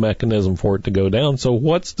there's no mechanism for it to go down. So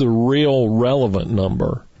what's the real relevant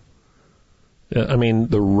number? I mean,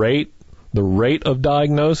 the rate of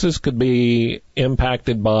diagnosis could be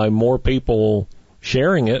impacted by more people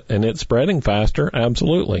sharing it and it spreading faster.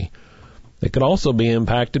 Absolutely. It could also be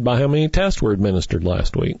impacted by how many tests were administered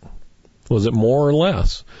last week. Was it more or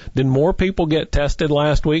less? Did more people get tested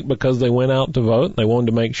last week because they went out to vote and they wanted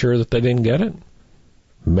to make sure that they didn't get it?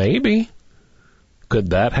 Maybe.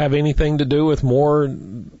 Could that have anything to do with more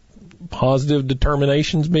positive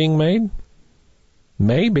determinations being made?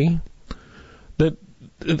 Maybe. That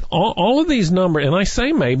all of these numbers, and I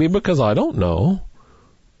say maybe because I don't know,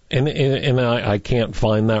 and I can't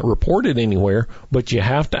find that reported anywhere, but you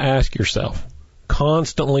have to ask yourself,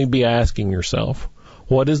 constantly be asking yourself,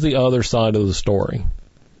 what is the other side of the story?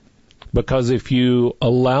 Because if you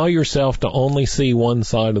allow yourself to only see one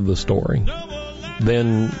side of the story,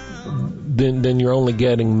 then you're only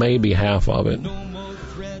getting maybe half of it.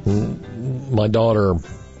 My daughter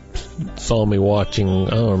saw me watching, I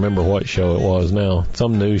don't remember what show it was now,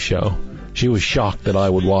 some news show. She was shocked that I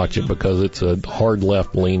would watch it because it's a hard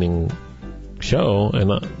left-leaning show.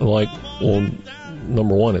 And I'm like, well,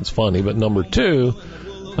 number one, it's funny, but number two,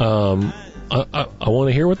 I want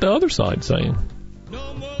to hear what the other side's saying.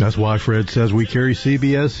 That's why Fred says we carry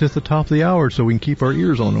CBS at the top of the hour so we can keep our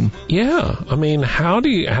ears on them. Yeah, I mean, how are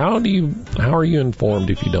you informed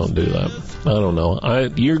if you don't do that? I don't know.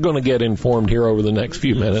 You're going to get informed here over the next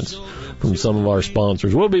few minutes from some of our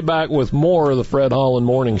sponsors. We'll be back with more of the Fred Holland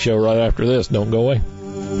Morning Show right after this. Don't go away.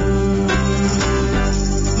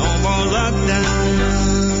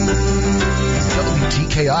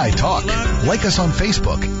 WTKI Talk. Like us on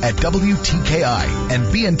Facebook at WTKI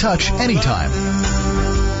and be in touch anytime.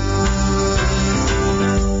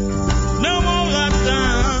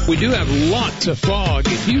 We do have lots of fog.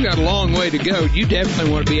 If you got a long way to go, you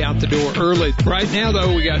definitely want to be out the door early. Right now,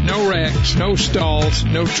 though, we got no wrecks, no stalls,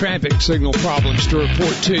 no traffic signal problems to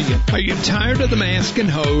report to you. Are you tired of the mask and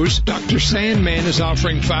hose? Dr. Sandman is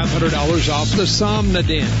offering $500 off the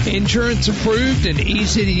Somnodent. Insurance approved and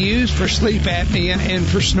easy to use for sleep apnea and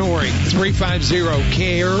for snoring.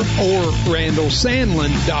 350-CARE or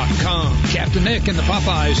RandallSandlin.com. Captain Nick in the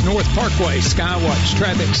Popeyes North Parkway Skywatch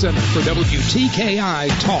Traffic Center for WTKI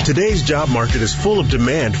Talk. Today's job market is full of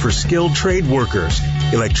demand for skilled trade workers.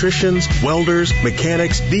 Electricians, welders,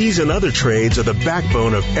 mechanics, these and other trades are the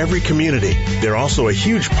backbone of every community. They're also a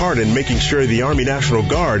huge part in making sure the Army National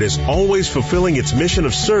Guard is always fulfilling its mission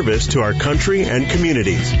of service to our country and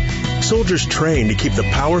communities. Soldiers train to keep the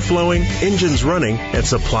power flowing, engines running, and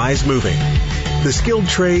supplies moving. The skilled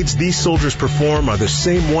trades these soldiers perform are the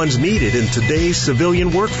same ones needed in today's civilian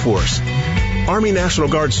workforce. Army National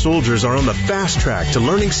Guard soldiers are on the fast track to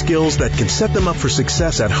learning skills that can set them up for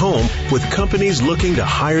success at home with companies looking to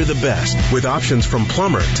hire the best. With options from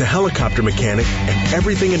plumber to helicopter mechanic and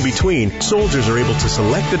everything in between, soldiers are able to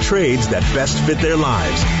select the trades that best fit their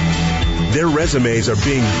lives. Their resumes are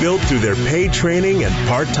being built through their paid training and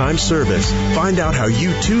part-time service. Find out how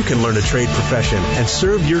you too can learn a trade profession and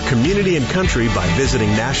serve your community and country by visiting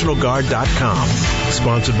NationalGuard.com.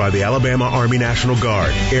 Sponsored by the Alabama Army National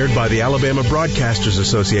Guard. Aired by the Alabama Broadcasters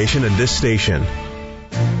Association and this station.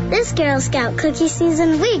 This Girl Scout cookie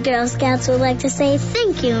season, we Girl Scouts would like to say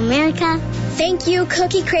thank you, America. Thank you,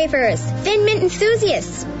 cookie cravers, Thin Mint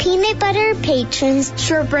enthusiasts, peanut butter patrons,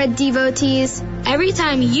 shortbread devotees. Every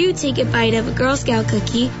time you take a bite of a Girl Scout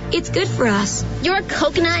cookie, it's good for us. Your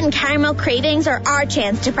coconut and caramel cravings are our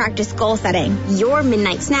chance to practice goal setting. Your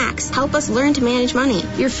midnight snacks help us learn to manage money.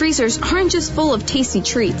 Your freezers aren't just full of tasty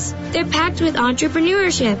treats. They're packed with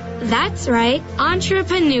entrepreneurship. That's right,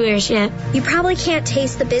 entrepreneurship. You probably can't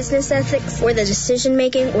taste the business ethics or the decision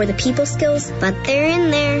making or the people skills, but they're in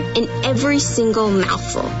there. In every single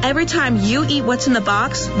mouthful. Every time you eat what's in the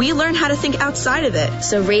box, we learn how to think outside of it.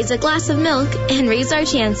 So raise a glass of milk and raise our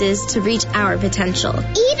chances to reach our potential.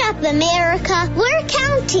 Eat up, America. We're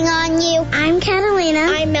counting on you. I'm Catalina.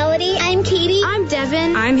 I'm Melody. I'm Katie. I'm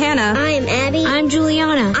Devin. I'm Hannah. I'm Abby. I'm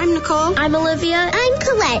Juliana. I'm Nicole. I'm Olivia. I'm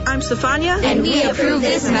Colette. I'm Stefania. And we approve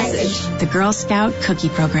this message. The Girl Scout Cookie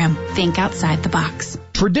Program. Think outside the box.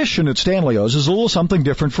 Tradition at Stanley's is a little something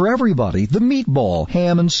different for everybody. The meatball,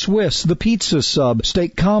 ham and Swiss, the pizza sub,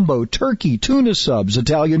 steak combo, turkey, tuna subs,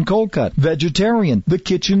 Italian cold cut, vegetarian, the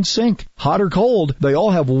kitchen sink. Hot or cold, they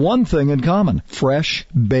all have one thing in common: fresh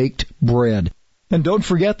baked bread. And don't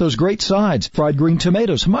forget those great sides: fried green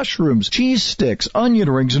tomatoes, mushrooms, cheese sticks, onion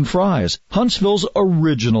rings, and fries. Huntsville's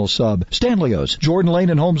original sub. Stanley's, Jordan Lane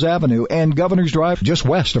and Holmes Avenue, and Governor's Drive, just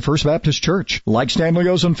west of First Baptist Church. Like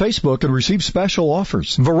Stanley's on Facebook and receive special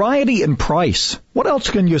offers. Variety and price. What else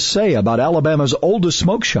can you say about Alabama's oldest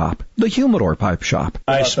smoke shop, the Humidor Pipe Shop?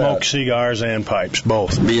 I smoke cigars and pipes,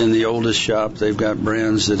 both. Being the oldest shop, they've got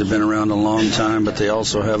brands that have been around a long time, but they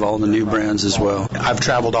also have all the new brands as well. I've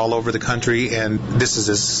traveled all over the country, and this is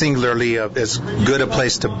as singularly as good a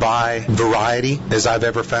place to buy variety as I've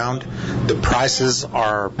ever found. The prices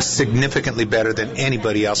are significantly better than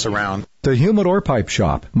anybody else around. The Humidor Pipe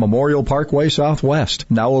Shop, Memorial Parkway Southwest.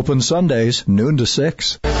 Now open Sundays, noon to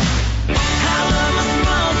 6.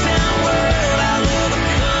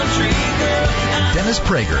 Dennis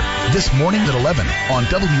Prager, this morning at 11 on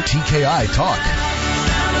WTKI Talk.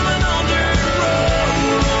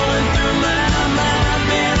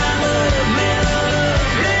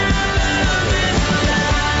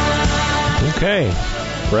 Okay.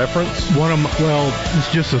 Reference?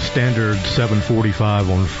 It's just a standard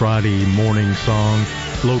 7:45 on Friday morning song.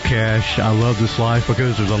 Low Cash, I Love This Life,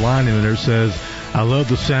 because there's a line in there that says, I love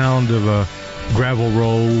the sound of a gravel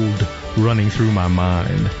road running through my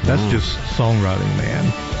mind. That's just songwriting, man.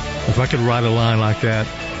 If I could write a line like that,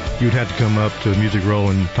 you'd have to come up to Music Row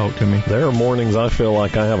and talk to me. There are mornings I feel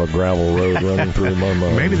like I have a gravel road running through my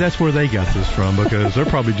mind. Maybe that's where they got this from, because they're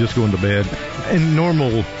probably just going to bed. In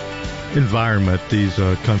normal environment, these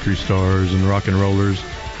country stars and rock and rollers,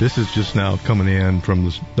 this is just now coming in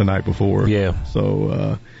from the night before. Yeah.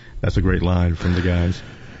 So that's a great line from the guys.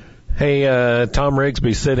 Hey, Tom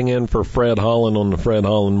Rigsby sitting in for Fred Holland on the Fred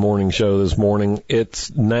Holland Morning Show this morning.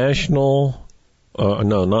 It's National,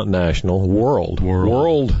 not National,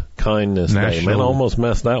 World Kindness Day. Man, I almost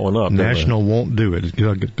messed that one up. National won't do it. It's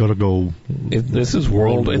got to go. This is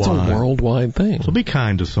worldwide. It's a worldwide thing. So be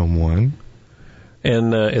kind to someone.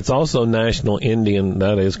 And it's also National Indian,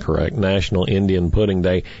 that is correct, National Indian Pudding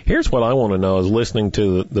Day. Here's what I want to know, is listening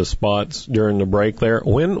to the spots during the break there,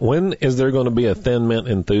 when is there going to be a Thin Mint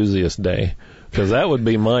Enthusiast Day? Because that would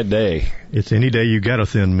be my day. It's any day you got a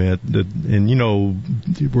Thin Mint. And, you know,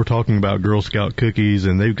 we're talking about Girl Scout cookies,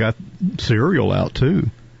 and they've got cereal out,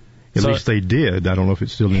 too. At least they did. I don't know if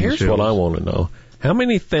it's still in the shelves. Here's what I want to know. How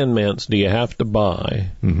many Thin Mints do you have to buy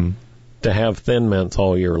to have Thin Mints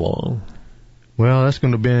all year long? Well, that's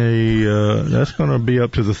going to be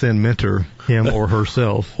up to the Thin Minter, him or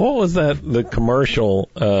herself. What was that? The commercial?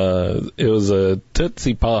 It was a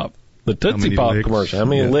Tootsie Pop. The Tootsie Pop licks? Commercial. How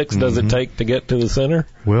many licks does it take to get to the center?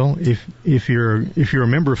 Well, if you're a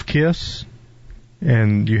member of KISS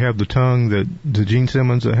and you have the tongue the Gene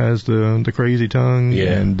Simmons that has the crazy tongue,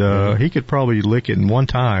 and he could probably lick it in one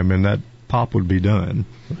time, and that pop would be done.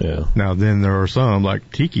 Yeah. Now then, there are some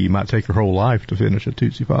like Tiki might take her whole life to finish a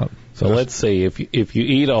Tootsie Pop. So let's see, if you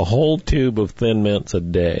eat a whole tube of Thin Mints a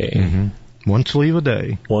day, one sleeve a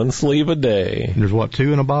day. There's what,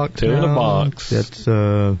 2 in a box? 2 in a box. That's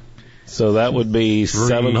so that would be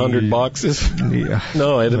 700 boxes. Yeah.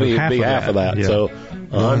 No, it'd be half of that. Yeah. So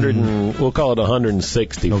 100, we'll call it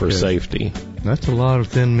 160 for safety. That's a lot of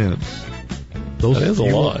Thin Mints. That is a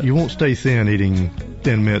lot. You won't stay thin eating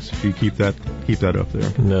Thin Mints if you keep that up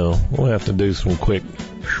there. No, we'll have to do some quick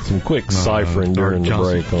ciphering during the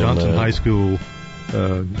break on Johnson that. High School.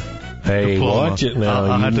 Hey, diploma. Watch it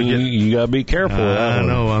now. You got to be careful with that one.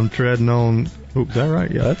 I know. I'm treading on. Oops, is that right?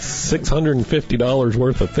 Yeah. That's $650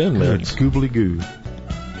 worth of Thin Mints. Goobly goo.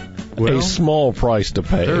 Well, a small price to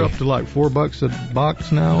pay. They're up to like $4 a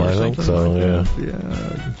box now. I think so. Like Yeah.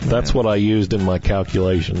 That's what I used in my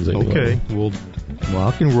calculations. Anyway. Okay. Well,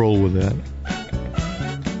 I can roll with that.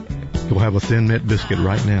 You'll have a Thin Mint biscuit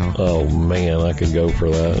right now. Oh, man, I could go for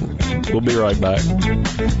that. We'll be right back.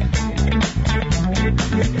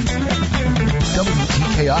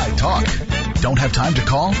 WTKI Talk. Don't have time to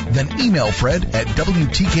call? Then email Fred at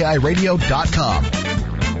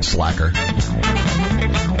WTKIRadio.com. Slacker.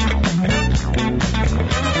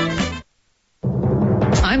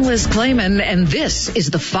 I'm Liz Clayman, and this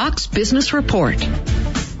is the Fox Business Report.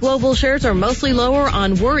 Global shares are mostly lower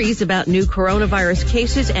on worries about new coronavirus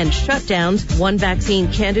cases and shutdowns. One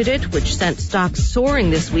vaccine candidate, which sent stocks soaring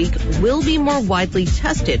this week, will be more widely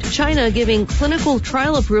tested. China giving clinical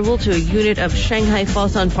trial approval to a unit of Shanghai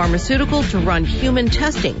Fosun Pharmaceutical to run human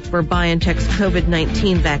testing for BioNTech's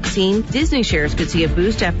COVID-19 vaccine. Disney shares could see a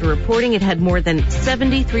boost after reporting it had more than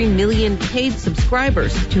 73 million paid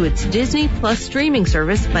subscribers to its Disney Plus streaming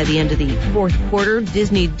service by the end of the fourth quarter.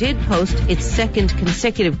 Disney did post its second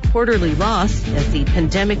consecutive quarterly loss as the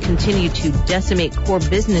pandemic continued to decimate core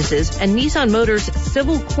businesses. And Nissan Motors'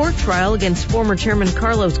 civil court trial against former chairman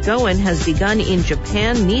Carlos Ghosn has begun in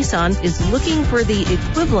Japan. Nissan is looking for the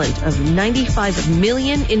equivalent of $95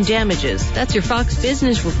 million in damages. That's your Fox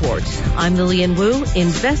Business Report. I'm Lillian Wu,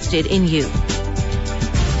 invested in you.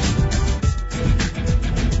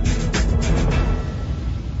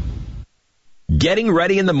 Getting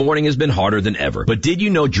ready in the morning has been harder than ever, but did you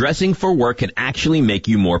know dressing for work can actually make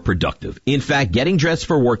you more productive? In fact, getting dressed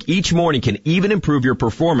for work each morning can even improve your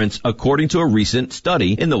performance, according to a recent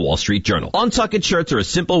study in the Wall Street Journal. Untucked shirts are a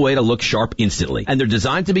simple way to look sharp instantly, and they're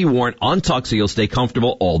designed to be worn untucked so you'll stay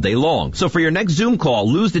comfortable all day long. So for your next Zoom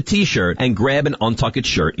call, lose the t-shirt and grab an untucked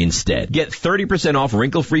shirt instead. Get 30% off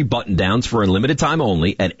wrinkle-free button-downs for a limited time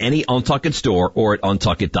only at any Untucked store or at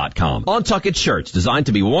untucked.com. Untucked shirts, designed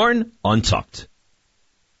to be worn untucked.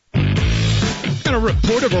 Got a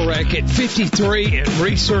reportable wreck at 53 in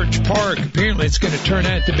Research Park. Apparently it's going to turn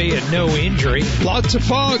out to be a no injury. Lots of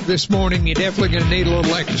fog this morning. You're definitely going to need a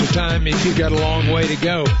little extra time if you've got a long way to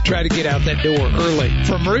go. Try to get out that door early.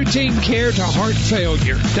 From routine care to heart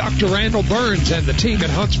failure, Dr. Randall Burns and the team at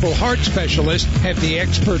Huntsville Heart Specialists have the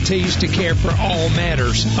expertise to care for all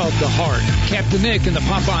matters of the heart. Captain Nick in the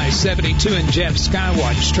Popeye 72 and Jeff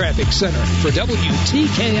Skywatch Traffic Center for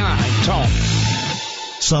WTKI Talk.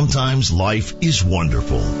 Sometimes life is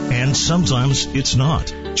wonderful, and sometimes it's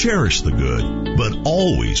not. Cherish the good, but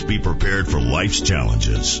always be prepared for life's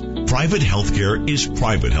challenges. Private healthcare is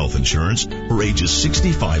private health insurance for ages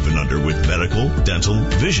 65 and under with medical, dental,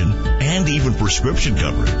 vision, and even prescription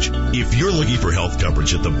coverage. If you're looking for health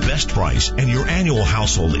coverage at the best price and your annual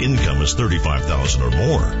household income is $35,000 or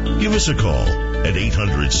more, give us a call at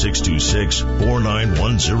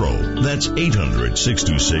 800-626-4910. That's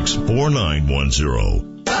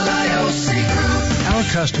 800-626-4910. Our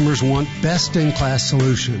customers want best-in-class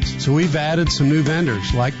solutions, so we've added some new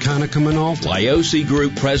vendors like Konica Minolta. Liosi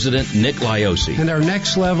Group President Nick Liosi. And our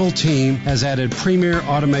next-level team has added premier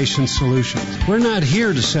automation solutions. We're not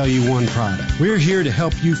here to sell you one product. We're here to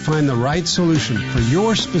help you find the right solution for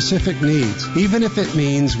your specific needs, even if it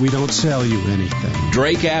means we don't sell you anything.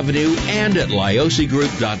 Drake Avenue and at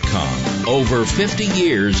LiosiGroup.com. Over 50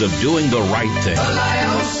 years of doing the right thing.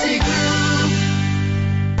 Liosi Group.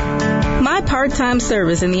 My part-time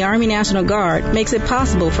service in the Army National Guard makes it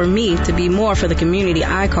possible for me to be more for the community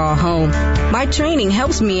I call home. My training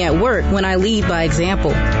helps me at work when I lead by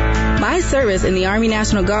example. My service in the Army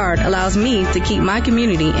National Guard allows me to keep my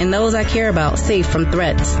community and those I care about safe from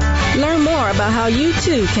threats. Learn more about how you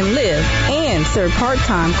too can live and serve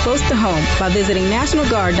part-time close to home by visiting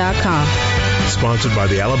NationalGuard.com. Sponsored by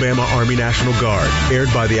the Alabama Army National Guard.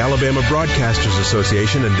 Aired by the Alabama Broadcasters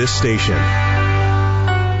Association and this station.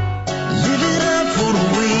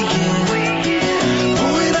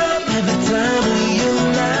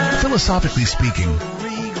 Philosophically speaking,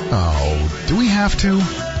 do we have to?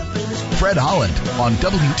 Fred Holland on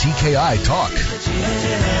WTKI Talk.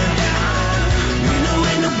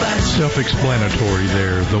 Self-explanatory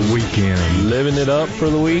there, The Weekend. Living it up for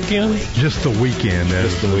the weekend? Just The Weekend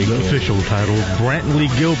as the official title. Brantley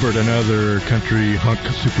Gilbert, another country hunk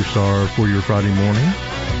superstar for your Friday morning.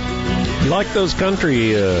 You like those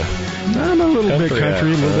country... I'm a little bit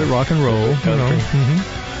country, a little bit rock and roll. Country.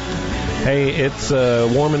 Hey, it's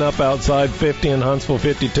warming up outside, 50 in Huntsville,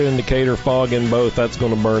 52 in Decatur, fog in both. That's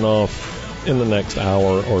going to burn off in the next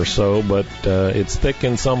hour or so, but it's thick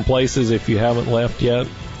in some places if you haven't left yet,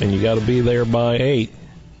 and you got to be there by 8.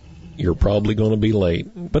 You're probably going to be late,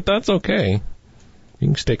 but that's okay. You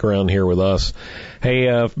can stick around here with us.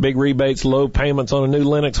 Hey, big rebates, low payments on a new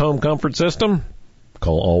Lennox home comfort system.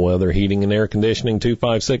 Call All Weather Heating and Air Conditioning,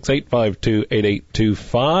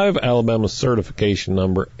 256-852-8825. Alabama certification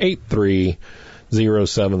number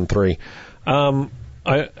 83073.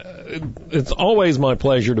 It's always my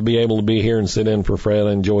pleasure to be able to be here and sit in for Fred.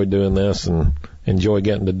 I enjoy doing this and enjoy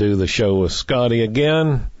getting to do the show with Scotty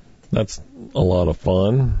again. That's a lot of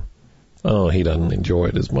fun. Oh, he doesn't enjoy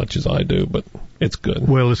it as much as I do, but it's good.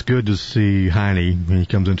 Well, it's good to see Heine. He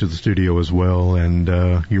comes into the studio as well, and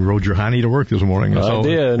you rode your Heine to work this morning. I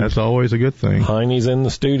did. That's always a good thing. Heine's in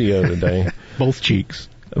the studio today. Both cheeks.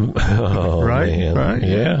 Oh, right? Man. Right?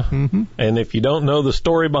 Yeah. Mm-hmm. And if you don't know the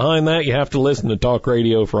story behind that, you have to listen to Talk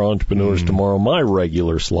Radio for Entrepreneurs tomorrow, my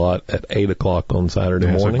regular slot at 8 o'clock on Saturday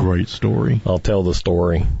morning. That's a great story. I'll tell the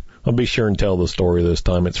story. I'll be sure and tell the story this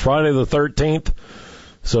time. It's Friday the 13th,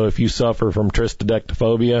 so if you suffer from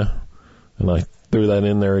tristodectophobia, and I threw that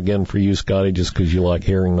in there again for you, Scotty, just because you like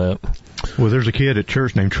hearing that. Well, there's a kid at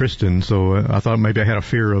church named Tristan, so I thought maybe I had a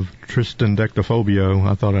fear of tristodectophobia.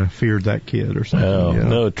 I thought I feared that kid or something. Oh, yeah.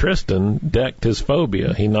 No, Tristan decked his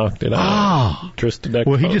phobia. He knocked it out. Ah! Tristodectophobia.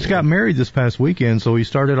 Well, he just got married this past weekend, so he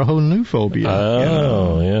started a whole new phobia.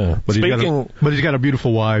 Oh, yeah. But he's got a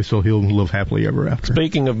beautiful wife, so he'll live happily ever after.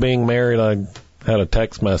 Speaking of being married, I had a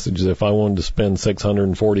text message that if I wanted to spend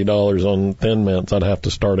 $640 on Thin Mints, I'd have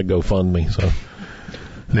to start a GoFundMe, so...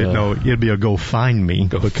 No, it'd be a go find me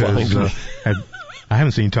because I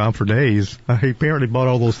haven't seen Tom for days. He apparently bought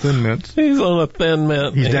all those Thin Mints. He's on a Thin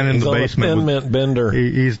Mint. He's down in the basement. Thin Mint bender.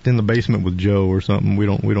 He's in the basement with Joe or something. We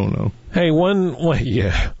don't know. Hey, one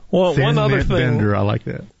other thing. Bender, I like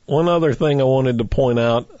that. One other thing I wanted to point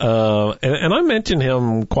out, and I mention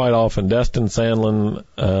him quite often. Destin Sandlin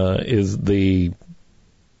is the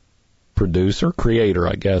creator,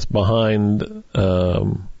 I guess, behind.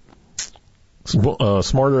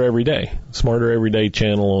 Smarter Everyday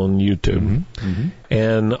channel on YouTube. Mm-hmm.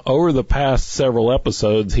 And over the past several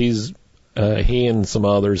episodes, he and some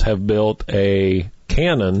others have built a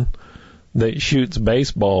cannon that shoots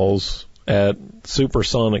baseballs at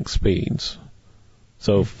supersonic speeds.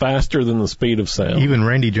 So faster than the speed of sound. Even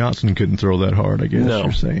Randy Johnson couldn't throw that hard, I guess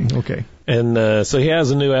you're saying. Okay. And so he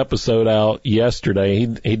has a new episode out yesterday.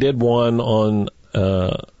 He did one on...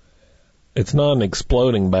 it's not an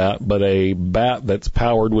exploding bat, but a bat that's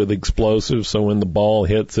powered with explosives. So when the ball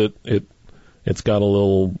hits it's got a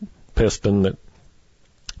little piston that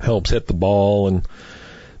helps hit the ball. And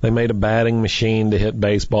they made a batting machine to hit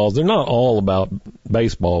baseballs. They're not all about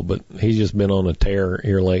baseball, but he's just been on a tear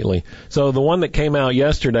here lately. So the one that came out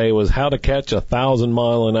yesterday was how to catch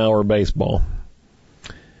 1,000-mile-an-hour baseball.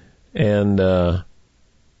 And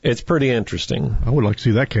it's pretty interesting. I would like to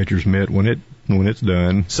see that catcher's mitt when it's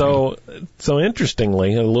done. So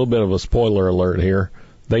interestingly, a little bit of a spoiler alert here,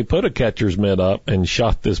 they put a catcher's mitt up and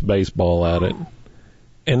shot this baseball at it,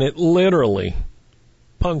 and it literally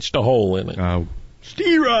punched a hole in it.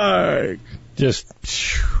 Strike! Just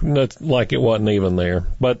like it wasn't even there.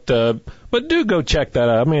 But do go check that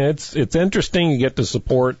out. I mean, it's interesting. You get to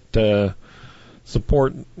support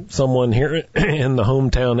someone here in the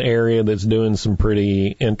hometown area that's doing some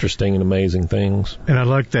pretty interesting and amazing things. And I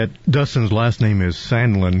like that Dustin's last name is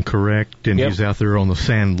Sandlin, correct? And He's out there on the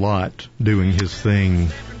sand lot doing his thing.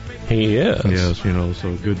 He is. Yes,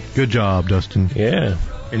 so good job, Dustin. Yeah.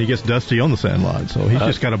 And he gets Dusty on the sand lot, so he's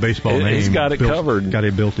just got a baseball name. He's got it covered. Got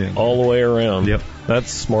it built in. All the way around. Yep. That's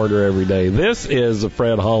Smarter Every Day. This is the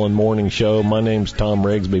Fred Holland Morning Show. My name's Tom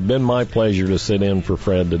Rigsby. Been my pleasure to sit in for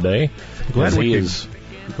Fred today. Glad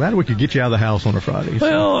we could get you out of the house on a Friday. So.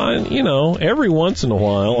 Well, every once in a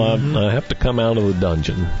while I have to come out of the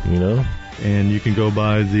dungeon, And you can go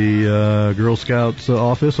by the Girl Scouts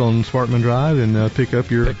office on Sparkman Drive and pick up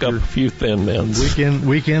a few Thin Mints.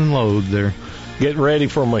 Weekend load there. Get ready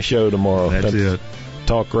for my show tomorrow. That's it.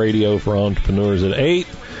 Talk Radio for Entrepreneurs at 8.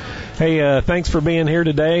 Hey, thanks for being here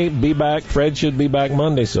today. Be back. Fred should be back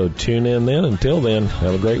Monday, so tune in then. Until then,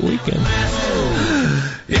 have a great weekend.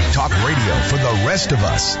 Talk radio for the rest of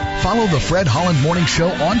us. Follow the Fred Holland Morning Show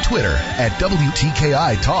on Twitter at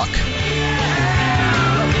WTKI Talk.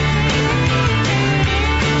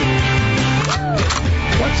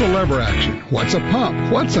 What's a lever action? What's a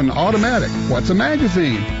pump? What's an automatic? What's a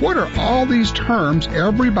magazine? What are all these terms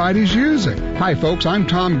everybody's using? Hi folks, I'm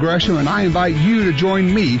Tom Gresham and I invite you to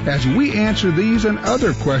join me as we answer these and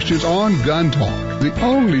other questions on Gun Talk, the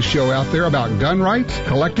only show out there about gun rights,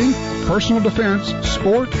 collecting, personal defense,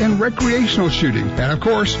 sport, and recreational shooting. And of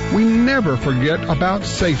course, we never forget about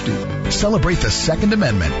safety. Celebrate the Second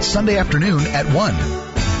Amendment Sunday afternoon at 1.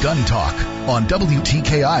 Gun Talk on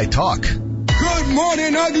WTKI Talk. Good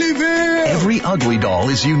morning, Uglyville! Every ugly doll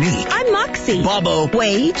is unique. I'm Moxie. Bobo.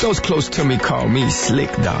 Wade. Those close to me call me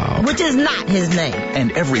Slick Dog. Which is not his name.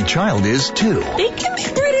 And every child is, too. He can be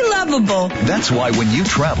pretty lovable. That's why when you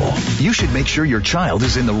travel, you should make sure your child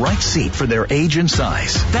is in the right seat for their age and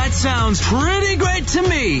size. That sounds pretty great to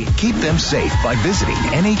me. Keep them safe by visiting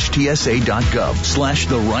nhtsa.gov/the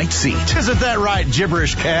right seat. Isn't that right,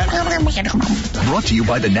 gibberish cat? Brought to you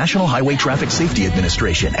by the National Highway Traffic Safety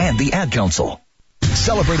Administration and the Ad Council.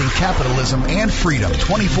 Celebrating capitalism and freedom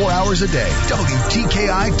 24 hours a day.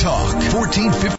 WTKI Talk, 1450.